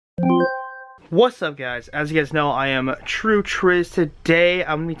What's up, guys? As you guys know, I am TrueTriz. Today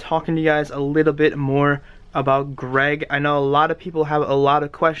I'm going to be talking to you guys a little bit more about Greg. I know a lot of people have a lot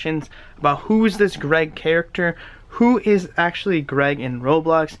of questions about who is this Greg character, who is actually Greg in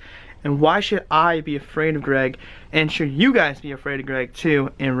Roblox, and why should I be afraid of Greg, and should you guys be afraid of Greg too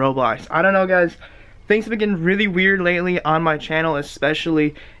in Roblox. I don't know, guys, things have been getting really weird lately on my channel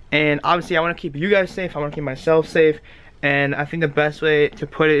especially, and obviously I want to keep you guys safe, I want to keep myself safe. And I think the best way to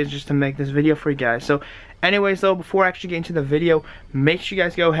put it is just to make this video for you guys. So anyways though, before I actually get into the video, make sure you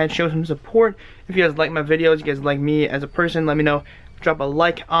guys go ahead and show some support. If you guys like my videos, you guys like me as a person, let me know. Drop a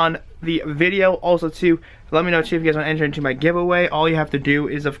like on the video. Also too, let me know too if you guys want to enter into my giveaway. All you have to do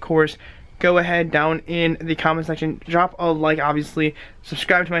is, of course, go ahead down in the comment section, drop a like, obviously,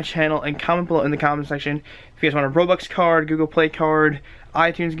 subscribe to my channel, and comment below in the comment section if you guys want a Roblox card, Google Play card,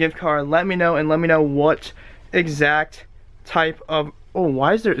 iTunes gift card. Let me know, and let me know what exact type of, oh,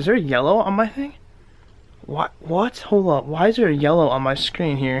 why is there yellow on my thing? What hold up, why is there yellow on my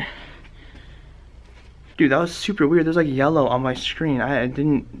screen here? Dude, that was super weird. There's like yellow on my screen. I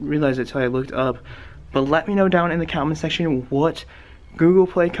didn't realize it until I looked up. But let me know down in the comment section what Google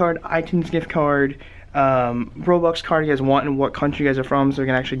Play card, iTunes gift card, Roblox card you guys want and what country you guys are from, so we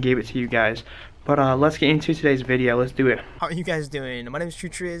can actually give it to you guys. But let's get into today's video. Let's do it. How are you guys doing? My name is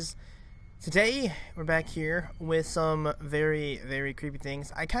TrueTriz. Today, we're back here with some very, very creepy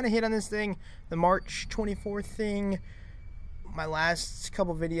things. I kind of hit on this thing, the March 24th thing, my last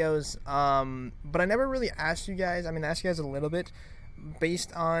couple videos, but I never really asked you guys, I asked you guys a little bit,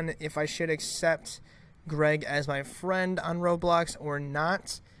 based on if I should accept Greg as my friend on Roblox or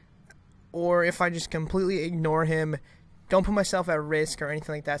not, or if I just completely ignore him, don't put myself at risk or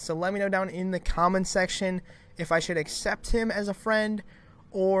anything like that. So let me know down in the comment section if I should accept him as a friend,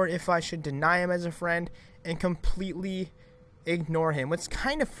 or if I should deny him as a friend and completely ignore him. What's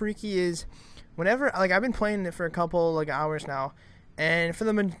kind of freaky is whenever, like, I've been playing it for a couple hours now, and for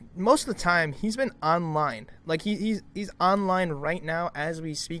most of the time he's been online. Like he's online right now as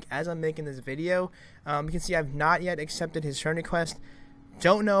we speak, as I'm making this video. You can see I've not yet accepted his friend request.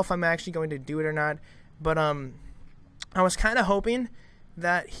 Don't know if I'm actually going to do it or not, but I was kind of hoping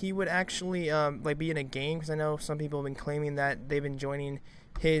that he would actually like be in a game, because I know some people have been claiming that they've been joining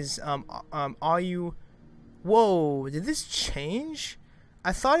his whoa, did this change?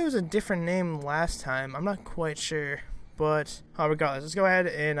 I thought it was a different name last time. I'm not quite sure, but regardless, let's go ahead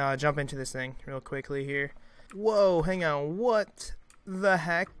and jump into this thing real quickly here. Whoa, hang on, what the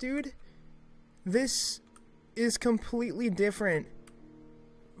heck, dude? This is completely different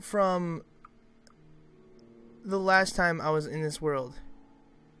from the last time I was in this world.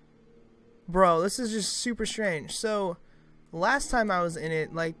 Bro, this is just super strange. So last time I was in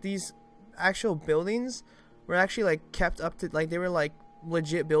it, like, these actual buildings were actually like kept up to, like, they were like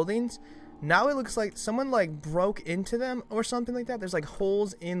legit buildings. Now it looks like someone like broke into them or something like that. There's like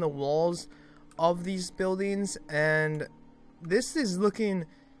holes in the walls of these buildings, and this is looking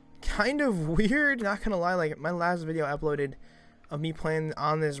kind of weird, not gonna lie. Like, my last video I uploaded of me playing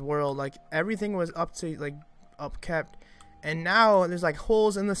on this world, like, everything was up to, like, upkept, and now there's like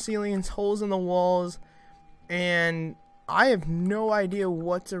holes in the ceilings, holes in the walls, and I have no idea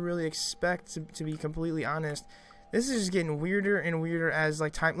what to really expect, to be completely honest. This is just getting weirder and weirder as,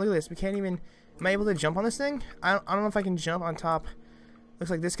 like, time. Look at this. We can't even, am I able to jump on this thing? I don't know if I can jump on top. Looks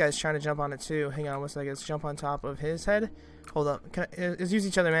like this guy's trying to jump on it too. Hang on one second. Let's jump on top of his head. Hold up. Let's use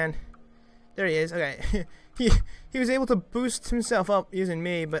each other, man. There he is. Okay. he was able to boost himself up using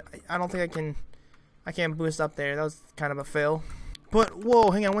me, but I don't think I can't boost up there. That was kind of a fail. But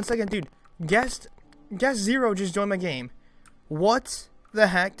whoa, hang on one second, dude. Guest Zero just joined my game. What the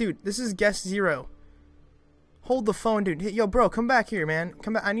heck, dude? This is Guest Zero. Hold the phone, dude. Hey, yo, bro, come back here, man.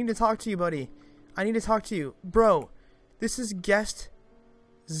 Come back. I need to talk to you, buddy. I need to talk to you, bro. This is Guest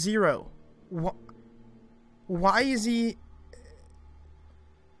Zero. Why is he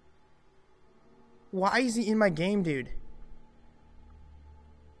in my game, dude?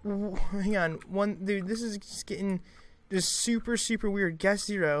 Hang on, dude, this is just getting just super weird. Guest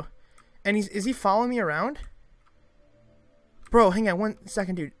Zero, and is he following me around? Bro, hang on one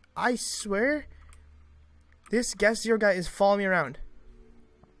second, dude. I swear this Guest Zero guy is following me around.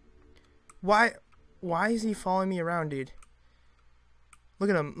 Why is he following me around, dude? Look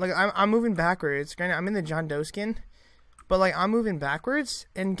at him. Like, I'm moving backwards. Granted, I'm in the John Doe skin, but, like, I'm moving backwards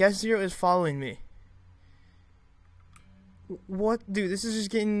and Guest Zero is following me. What, dude? This is just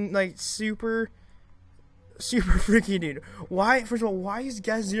getting, like, super freaky, dude. Why? First of all, why is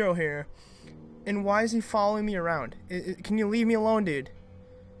Guest Zero here? And why is he following me around? Can you leave me alone, dude?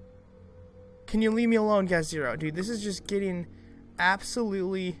 Can you leave me alone, Guest Zero? Dude, this is just getting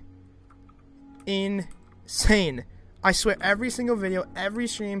absolutely insane. I swear, every single video, every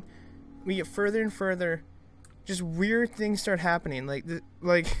stream, we get further and further. Just weird things start happening.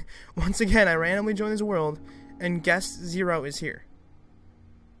 Like once again, I randomly joined this world, and guest 0 is here.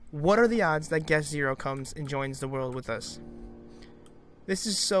 What are the odds that guest 0 comes and joins the world with us? This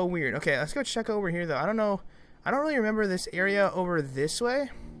is so weird. Okay, let's go check over here, though. I don't know. I don't really remember this area over this way,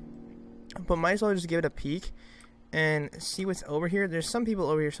 but might as well just give it a peek and see what's over here. There's some people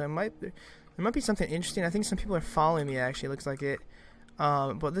over here, so there might be something interesting. I think some people are following me, actually. Looks like it.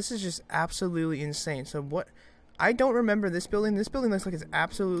 But this is just absolutely insane. So what? I don't remember this building. This building looks like it's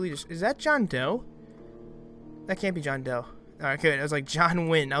absolutely just... Is that John Doe? That can't be John Doe. Alright, good. I was like, John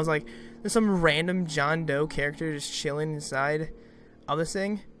Wynn. I was like, there's some random John Doe character just chilling inside of this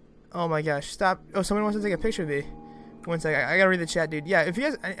thing. Oh my gosh, stop. Oh, someone wants to take a picture of me. One second. I gotta read the chat, dude. Yeah, if you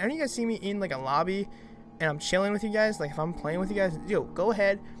guys... Any of you guys see me in, like, a lobby and I'm chilling with you guys, like, if I'm playing with you guys, yo, go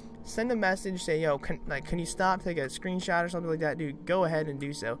ahead. Send a message, say, yo, can you stop, take a screenshot or something like that, dude? Go ahead and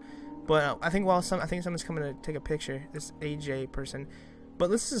do so. But I think someone's coming to take a picture. This AJ person.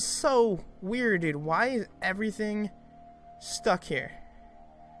 But this is so weird, dude. Why is everything stuck here?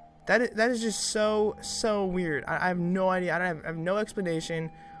 That is just so weird. I have no idea. I have no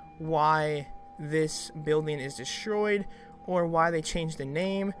explanation why this building is destroyed, or why they changed the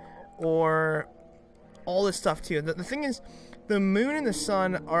name, or all this stuff too. The thing is, the moon and the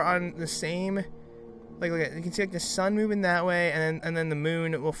sun are on the same, like, look at, you can see like the sun moving that way, and then the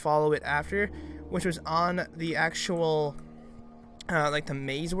moon will follow it after, which was on the actual like the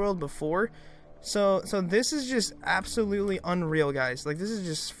maze world before. So this is just absolutely unreal, guys. Like, this is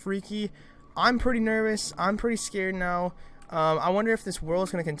just freaky. I'm pretty nervous. I'm pretty scared now. I wonder if this world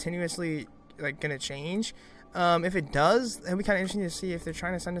is going to continuously, like, going to change. If it does, it'll be kind of interesting to see if they're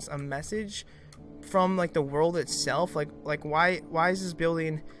trying to send us a message from, like, the world itself. Like why is this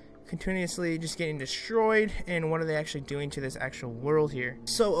building continuously just getting destroyed, and what are they actually doing to this actual world here?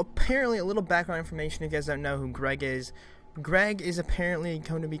 So apparently, a little background information, if you guys don't know who Greg is. Greg is apparently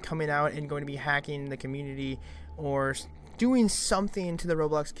going to be coming out and going to be hacking the community, or doing something to the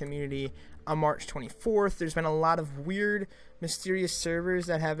Roblox community on March 24th. There's been a lot of weird, mysterious servers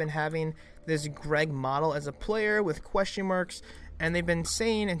that have been having this Greg model as a player with question marks, and they've been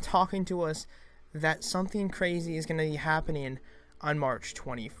saying and talking to us that something crazy is going to be happening on March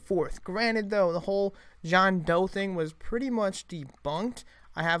 24th. Granted, though, the whole John Doe thing was pretty much debunked.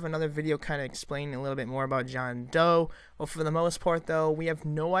 I have another video kind of explaining a little bit more about John Doe. But for the most part, though, we have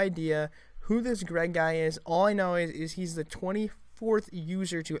no idea who this Greg guy is. All I know is he's the 24th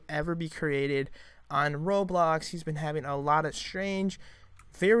user to ever be created on Roblox. He's been having a lot of strange,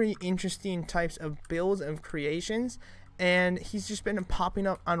 very interesting types of builds and creations. And he's just been popping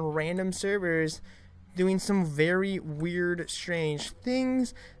up on random servers doing some very weird, strange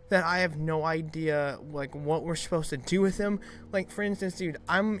things that I have no idea, like, what we're supposed to do with him. Like, for instance, dude,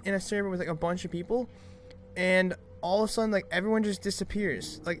 I'm in a server with, like, a bunch of people, and all of a sudden, like, everyone just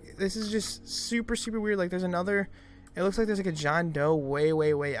disappears. Like, this is just super weird. Like, there's another, it looks like there's, like, a John Doe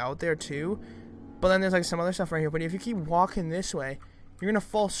way out there, too. But then there's, like, some other stuff right here. But if you keep walking this way, you're gonna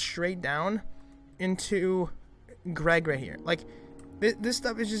fall straight down into Greg right here. Like, this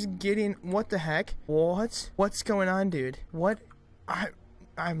stuff is just getting, what the heck? What's going on, dude? What?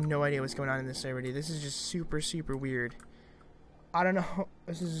 I have no idea what's going on in this server, dude. This is just super weird. I don't know.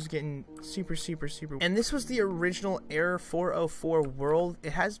 This is just getting super weird. And this was the original Error 404 world.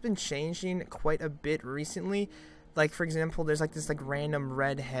 It has been changing quite a bit recently. Like, for example, there's like this like random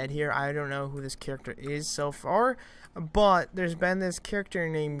red head here. I don't know who this character is so far, but there's been this character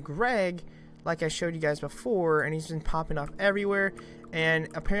named Greg, like I showed you guys before, and he's been popping up everywhere. And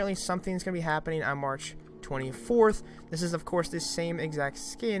apparently something's gonna be happening on March 24th. This is, of course, this same exact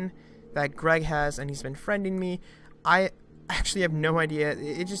skin that Greg has, and he's been friending me. I actually have no idea.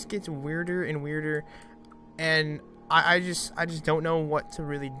 It just gets weirder and weirder, and I just don't know what to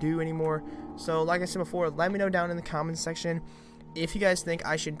really do anymore. So, like I said before, let me know down in the comments section if you guys think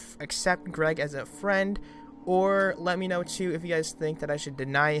I should accept Greg as a friend, or let me know too if you guys think that I should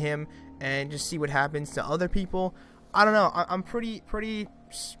deny him and just see what happens to other people. I don't know. I'm pretty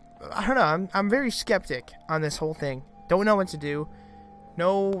I don't know. I'm very skeptic on this whole thing. Don't know what to do.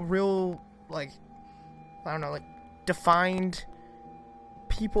 No real, like, I don't know, like, defined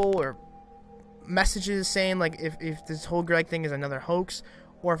people or messages saying, like, if this whole Greg thing is another hoax,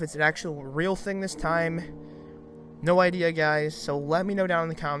 or if it's an actual real thing this time. No idea, guys. So let me know down in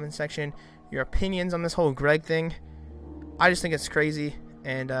the comment section your opinions on this whole Greg thing. I just think it's crazy,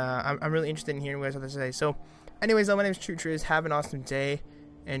 and I'm really interested in hearing what you guys have to say. So, anyways, my name is TrueTriz. Have an awesome day.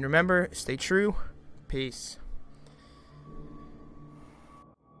 And remember, stay true. Peace.